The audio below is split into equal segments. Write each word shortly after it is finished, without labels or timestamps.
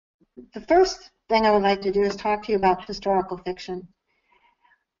The first thing I would like to do is talk to you about historical fiction.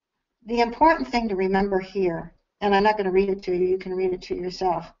 The important thing to remember here, and I'm not going to read it to you, you can read it to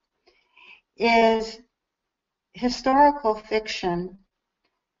yourself, is historical fiction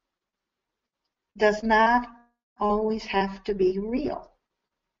does not always have to be real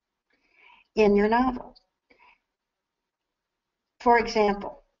in your novel. For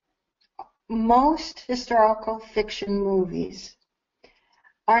example, most historical fiction movies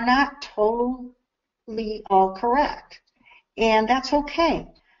are not totally all correct, and that's okay.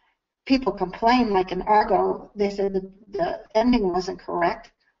 People complain, like in Argo, they said the ending wasn't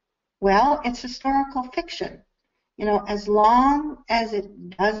correct. Well, it's historical fiction. You know, as long as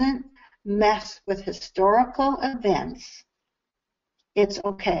it doesn't mess with historical events, it's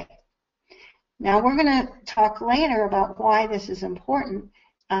okay. Now, we're going to talk later about why this is important,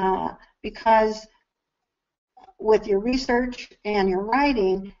 because with your research and your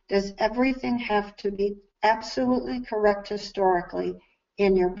writing, does everything have to be absolutely correct historically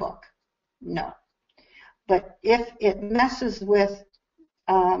in your book? No. But if it messes with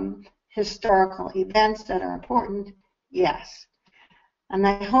historical events that are important, yes. And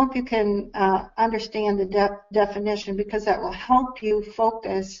I hope you can understand the definition, because that will help you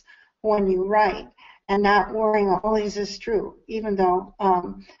focus when you write and not worrying, oh, is this true? Even though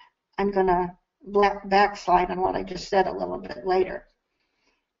I'm going to backslide on what I just said a little bit later.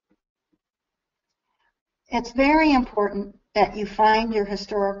 It's very important that you find your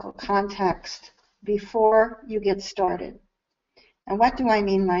historical context before you get started. And what do I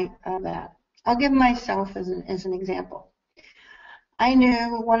mean by that? I'll give myself as an example. I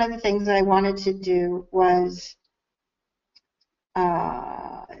knew one of the things I wanted to do was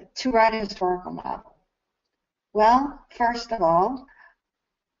to write a historical novel. Well, first of all,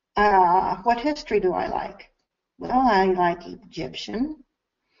 what history do I like? Well, I like Egyptian,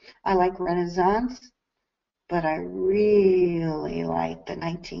 I like Renaissance, but I really like the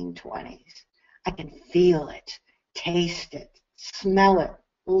 1920s. I can feel it, taste it, smell it,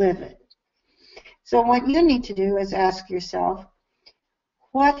 live it. So what you need to do is ask yourself,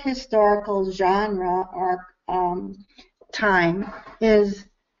 what historical genre or time is,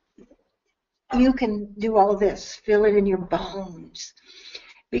 you can do all this, feel it in your bones,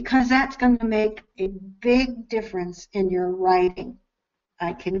 because that's going to make a big difference in your writing,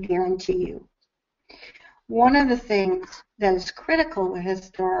 I can guarantee you. One of the things that is critical with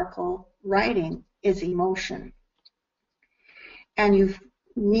historical writing is emotion. And you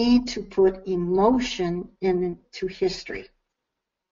need to put emotion into history.